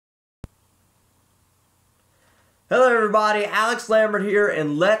Hello everybody, Alex Lambert here,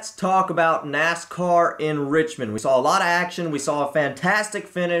 and let's talk about NASCAR in Richmond. We saw a lot of action, we saw a fantastic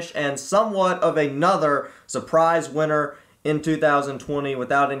finish, and somewhat of another surprise winner in 2020.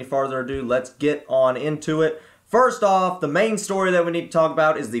 Without any further ado, let's get on into it. First off, the main story that we need to talk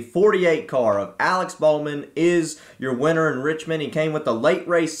about is the 48 car of Alex Bowman is your winner in Richmond. He came with the late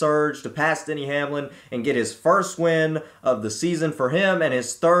race surge to pass Denny Hamlin and get his first win of the season for him and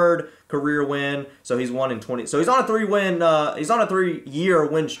his third career win. So he's won in 20. So he's on a three-year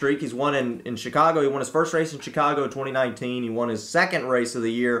win streak. He's won in Chicago. He won his first race in Chicago in 2019. He won his second race of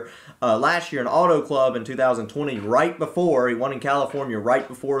the year last year in Auto Club in 2020. Right before he won in California, right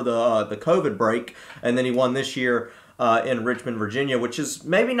before the COVID break, and then he won this year in Richmond, Virginia, which is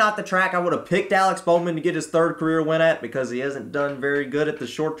maybe not the track I would have picked Alex Bowman to get his third career win at, because he hasn't done very good at the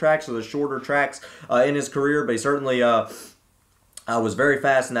short tracks or the shorter tracks in his career, but he certainly was very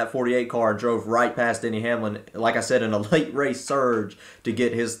fast in that 48 car and drove right past Denny Hamlin, like I said, in a late race surge to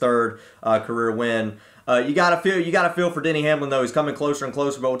get his third career win. You gotta feel for Denny Hamlin, though. He's coming closer and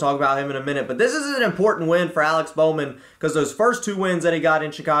closer, but we'll talk about him in a minute. But this is an important win for Alex Bowman, because those first two wins that he got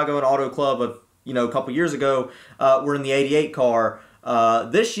in Chicago and Auto Club of a couple years ago were in the 88 car.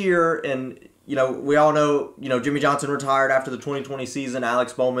 This year, and we all know, Jimmy Johnson retired after the 2020 season.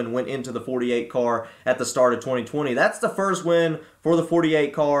 Alex Bowman went into the 48 car at the start of 2020. That's the first win for the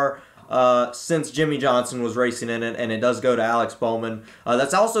 48 car since Jimmy Johnson was racing in it, and it does go to Alex Bowman.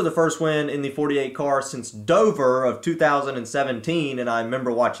 That's also the first win in the 48 car since Dover of 2017, and I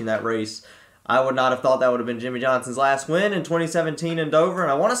remember watching that race. I would not have thought that would have been Jimmy Johnson's last win in 2017 in Dover,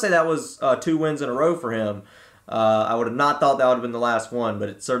 and I want to say that was 2 wins in a row for him. I would have not thought that would have been the last one, but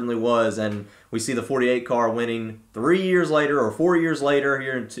it certainly was, and we see the 48 car winning 3 years later, or 4 years later,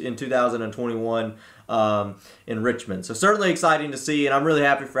 here in 2021 in Richmond. So certainly exciting to see, and I'm really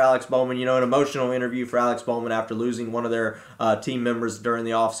happy for Alex Bowman. An emotional interview for Alex Bowman after losing one of their team members during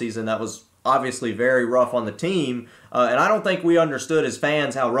the offseason. That was obviously very rough on the team, and I don't think we understood as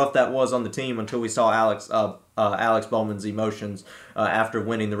fans how rough that was on the team until we saw Alex Bowman's emotions after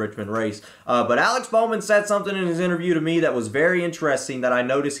winning the Richmond race. But Alex Bowman said something in his interview to me that was very interesting that I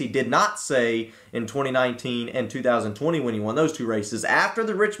noticed he did not say in 2019 and 2020 when he won those 2 races. After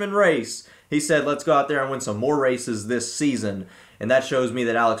the Richmond race, he said, let's go out there and win some more races this season. And that shows me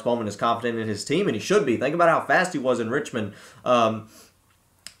that Alex Bowman is confident in his team, and he should be. Think about how fast he was in Richmond.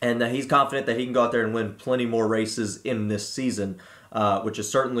 And he's confident that he can go out there and win plenty more races in this season, which is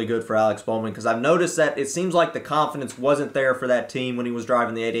certainly good for Alex Bowman, because I've noticed that it seems like the confidence wasn't there for that team when he was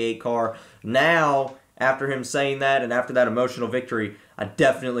driving the 88 car. Now, after him saying that and after that emotional victory, I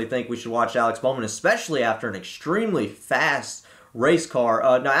definitely think we should watch Alex Bowman, especially after an extremely fast race car.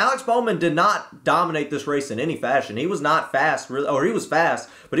 Now, Alex Bowman did not dominate this race in any fashion. He was not fast, or he was fast,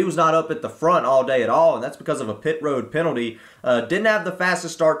 but he was not up at the front all day at all, and that's because of a pit road penalty. Didn't have the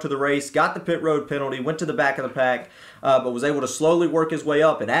fastest start to the race, got the pit road penalty, went to the back of the pack, but was able to slowly work his way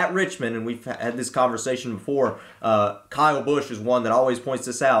up. And at Richmond, and we've had this conversation before, Kyle Busch is one that always points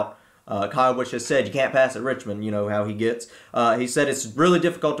this out. Kyle Busch has said you can't pass at Richmond. You know how he gets. He said it's really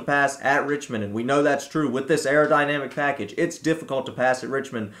difficult to pass at Richmond, and we know that's true. With this aerodynamic package, it's difficult to pass at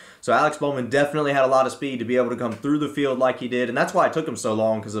Richmond. So Alex Bowman definitely had a lot of speed to be able to come through the field like he did, and that's why it took him so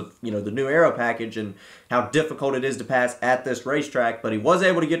long, because of the new aero package and how difficult it is to pass at this racetrack. But he was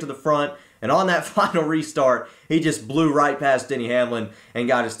able to get to the front, and on that final restart, he just blew right past Denny Hamlin and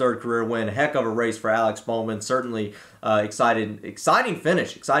got his third career win. A heck of a race for Alex Bowman. Certainly exciting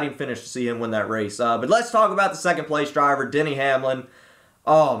finish to see him win that race. But let's talk about the second place driver, Denny Hamlin.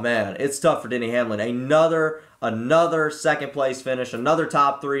 Oh man, it's tough for Denny Hamlin. Another second place finish, another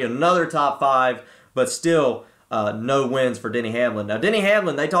top 3, another top 5, but still no wins for Denny Hamlin. Now, Denny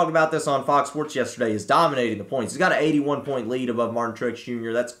Hamlin, they talked about this on Fox Sports yesterday, is dominating the points. He's got an 81-point lead above Martin Truex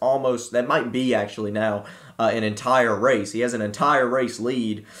Jr. That might be actually now an entire race. He has an entire race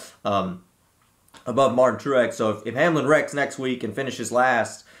lead above Martin Truex. So if Hamlin wrecks next week and finishes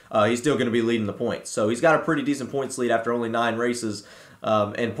last, he's still going to be leading the points. So he's got a pretty decent points lead after only 9 races.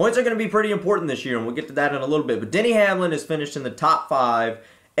 And points are going to be pretty important this year, and we'll get to that in a little bit. But Denny Hamlin has finished in the top 5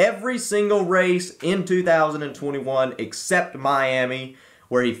 every single race in 2021 except Miami,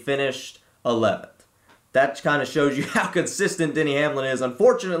 where he finished 11th. That kind of shows you how consistent Denny Hamlin is.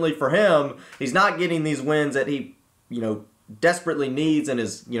 Unfortunately for him, he's not getting these wins that he, desperately needs, and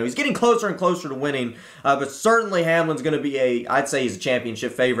is, he's getting closer and closer to winning. But certainly Hamlin's going to be I'd say he's a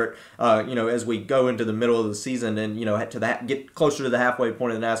championship favorite, as we go into the middle of the season and, get closer to the halfway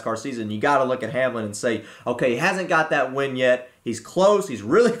point of the NASCAR season. You got to look at Hamlin and say, okay, he hasn't got that win yet. He's close. He's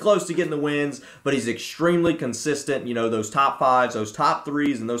really close to getting the wins, but he's extremely consistent. You know, those top fives, those top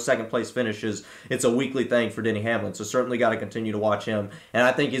threes, and those second place finishes, it's a weekly thing for Denny Hamlin. So certainly got to continue to watch him. And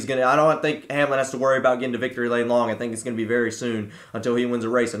I think I don't think Hamlin has to worry about getting to victory lane long. I think it's going to be very soon until he wins a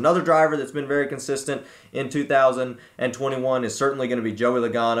race. Another driver that's been very consistent in 2021 is certainly going to be Joey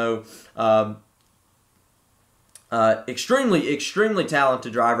Logano. Extremely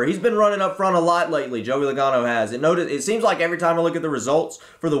talented driver. He's been running up front a lot lately. Joey Logano has. It seems like every time I look at the results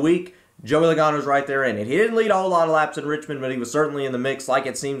for the week, Joey Logano's right there in it. He didn't lead a whole lot of laps in Richmond, but he was certainly in the mix. Like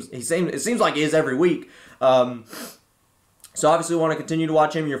it seems like he is every week. So obviously we want to continue to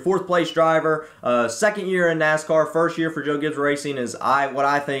watch him. Your fourth place driver, second year in NASCAR, first year for Joe Gibbs Racing, is what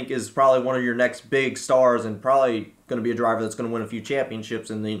I think is probably one of your next big stars and probably going to be a driver that's going to win a few championships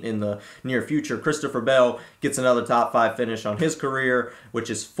in the near future. Christopher Bell gets another top 5 finish on his career, which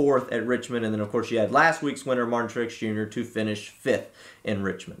is 4th at Richmond. And then, of course, you had last week's winner, Martin Truex Jr., to finish 5th in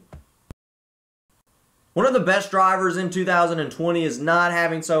Richmond. One of the best drivers in 2020 is not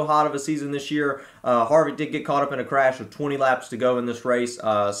having so hot of a season this year. Harvick did get caught up in a crash with 20 laps to go in this race.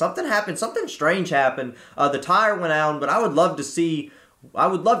 Something happened. Something strange happened. The tire went out, but I would love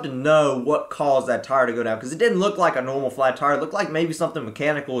to know what caused that tire to go down, because it didn't look like a normal flat tire. It looked like maybe something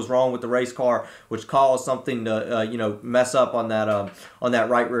mechanical was wrong with the race car, which caused something to mess up on that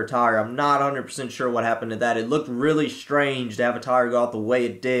right rear tire. I'm not 100% sure what happened to that. It looked really strange to have a tire go out the way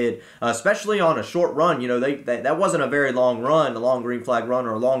it did, especially on a short run. You know, that wasn't a very long run, a long green flag run,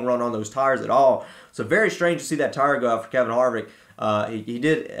 or a long run on those tires at all. So very strange to see that tire go out for Kevin Harvick. He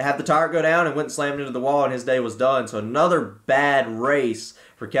did have the tire go down and went and slammed into the wall, and his day was done. So another bad race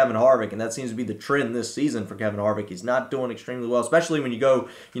for Kevin Harvick, and that seems to be the trend this season for Kevin Harvick. He's not doing extremely well, especially when you go,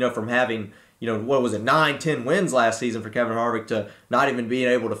 from having, 9, 10 wins last season for Kevin Harvick to not even being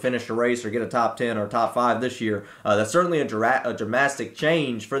able to finish a race or get a top 10 or top 5 this year. That's certainly a dramatic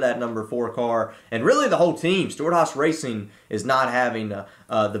change for that number 4 car, and really the whole team. Stewart-Haas Racing is not having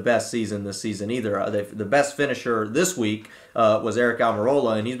the best season this season either. The best finisher this week was Eric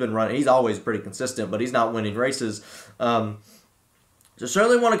Almirola, and he's been running. He's always pretty consistent, but he's not winning races. So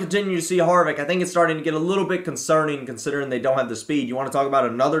certainly want to continue to see Harvick. I think it's starting to get a little bit concerning considering they don't have the speed. You want to talk about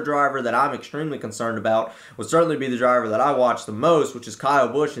another driver that I'm extremely concerned about, would certainly be the driver that I watch the most, which is Kyle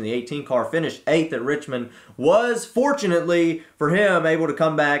Busch in the 18 car. Finished 8th at Richmond. Was, fortunately for him, able to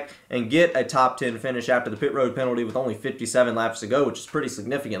come back and get a top 10 finish after the pit road penalty with only 57 laps to go, which is pretty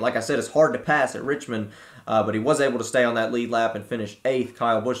significant. Like I said, it's hard to pass at Richmond, but he was able to stay on that lead lap and finish 8th.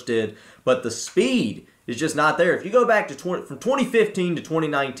 Kyle Busch did. But the speed is just not there. If you go back to from 2015 to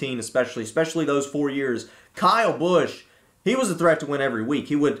 2019 especially those 4 years, Kyle Busch, he was a threat to win every week.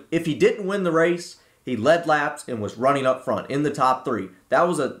 He would, if he didn't win the race, he led laps and was running up front in the top 3. That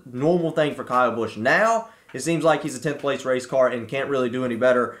was a normal thing for Kyle Busch. Now, it seems like he's a 10th place race car and can't really do any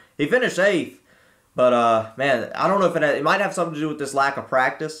better. He finished 8th, but man, I don't know if it might have something to do with this lack of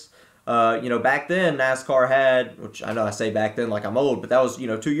practice. Back then, NASCAR had, which I know I say back then like I'm old, but that was,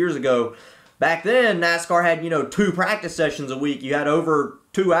 2 years ago. Back then, NASCAR had, 2 practice sessions a week. You had over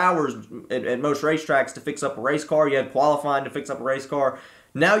 2 hours at most racetracks to fix up a race car. You had qualifying to fix up a race car.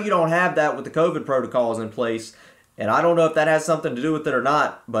 Now you don't have that with the COVID protocols in place. And I don't know if that has something to do with it or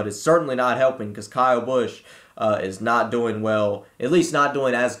not, but it's certainly not helping because Kyle Busch is not doing well, at least not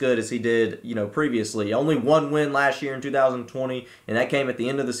doing as good as he did, previously. Only 1 win last year in 2020, and that came at the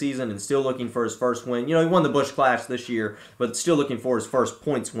end of the season, and still looking for his first win. He won the Busch Clash this year, but still looking for his first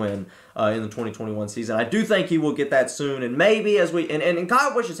points win in the 2021 season. I do think he will get that soon, and maybe as we and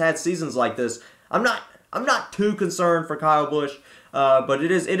Kyle Busch has had seasons like this. I'm not too concerned for Kyle Busch. But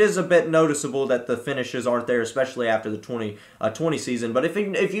it is a bit noticeable that the finishes aren't there, especially after the 2020 season. But if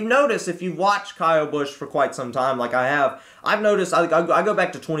you notice, if you've watched Kyle Busch for quite some time, like I have, I've noticed. I go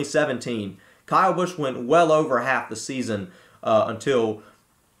back to 2017. Kyle Busch went well over half the season until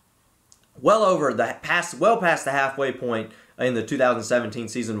well past the halfway point in the 2017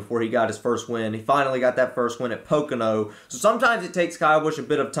 season before he got his first win. He finally got that first win at Pocono. So sometimes it takes Kyle Busch a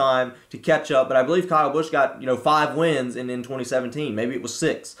bit of time to catch up, but I believe Kyle Busch got 5 wins in 2017. Maybe it was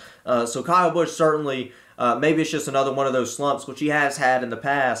 6. So Kyle Busch certainly, maybe it's just another one of those slumps, which he has had in the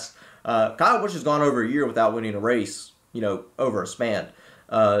past. Kyle Busch has gone over a year without winning a race, over a span.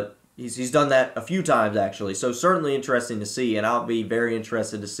 He's done that a few times, actually. So certainly interesting to see, and I'll be very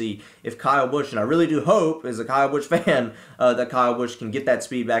interested to see if Kyle Busch, and I really do hope, as a Kyle Busch fan, that Kyle Busch can get that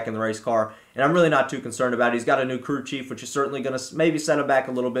speed back in the race car. And I'm really not too concerned about it. He's got a new crew chief, which is certainly going to maybe set him back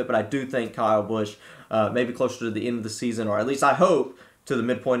a little bit, but I do think Kyle Busch, maybe closer to the end of the season, or at least I hope to the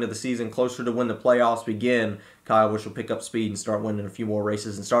midpoint of the season, closer to when the playoffs begin, Kyle Busch will pick up speed and start winning a few more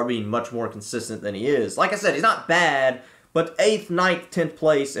races and start being much more consistent than he is. Like I said, he's not bad, but 8th, 9th, 10th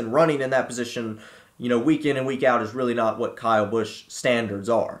place and running in that position, week in and week out is really not what Kyle Busch standards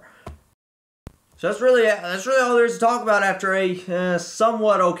are. So that's really all there is to talk about after a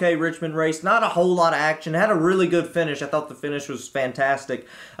somewhat okay Richmond race. Not a whole lot of action. Had a really good finish. I thought the finish was fantastic,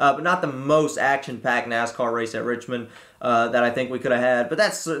 but not the most action-packed NASCAR race at Richmond that I think we could have had. But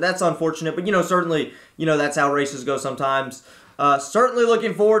that's unfortunate. But certainly that's how races go sometimes. Certainly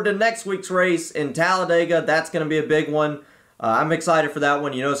looking forward to next week's race in Talladega. That's going to be a big one. I'm excited for that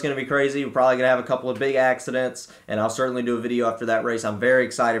one. It's going to be crazy. We're probably going to have a couple of big accidents, and I'll certainly do a video after that race. I'm very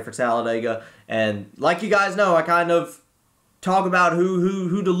excited for Talladega, and like you guys know, I kind of talk about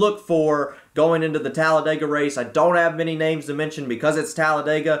who to look for going into the Talladega race. I don't have many names to mention because it's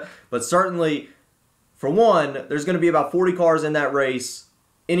Talladega, but certainly, for one, there's going to be about 40 cars in that race.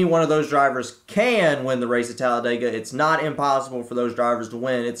 Any one of those drivers can win the race at Talladega. It's not impossible for those drivers to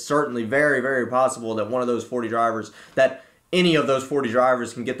win. It's certainly very, very possible that one of those 40 drivers, that any of those 40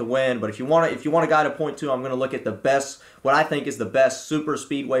 drivers can get the win. But if you want a guy to point to, I'm going to look at the best, what I think is the best super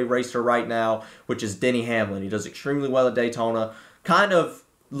speedway racer right now, which is Denny Hamlin. He does extremely well at Daytona. Kind of,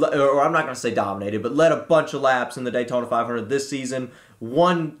 or I'm not going to say dominated, but led a bunch of laps in the Daytona 500 this season.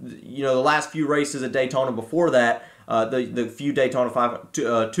 Won, the last few races at Daytona before that. The few Daytona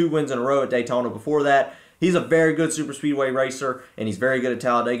 500, 2 wins in a row at Daytona before that. He's a very good super speedway racer, and he's very good at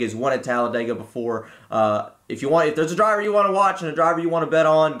Talladega. He's won at Talladega before. If there's a driver you want to watch and a driver you want to bet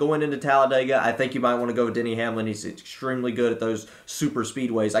on going into Talladega, I think you might want to go with Denny Hamlin. He's extremely good at those super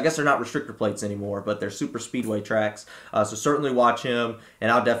speedways. I guess they're not restrictor plates anymore, but they're super speedway tracks. So certainly watch him, and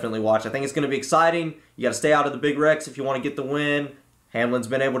I'll definitely watch. I think it's going to be exciting. You got to stay out of the big wrecks if you want to get the win. Hamlin's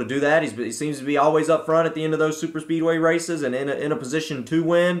been able to do that. He seems to be always up front at the end of those super speedway races and in a position to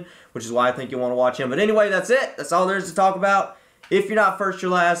win, which is why I think you want to watch him. But anyway, that's it. That's all there is to talk about. If you're not first,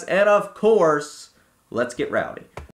 you're last. And of course, let's get rowdy.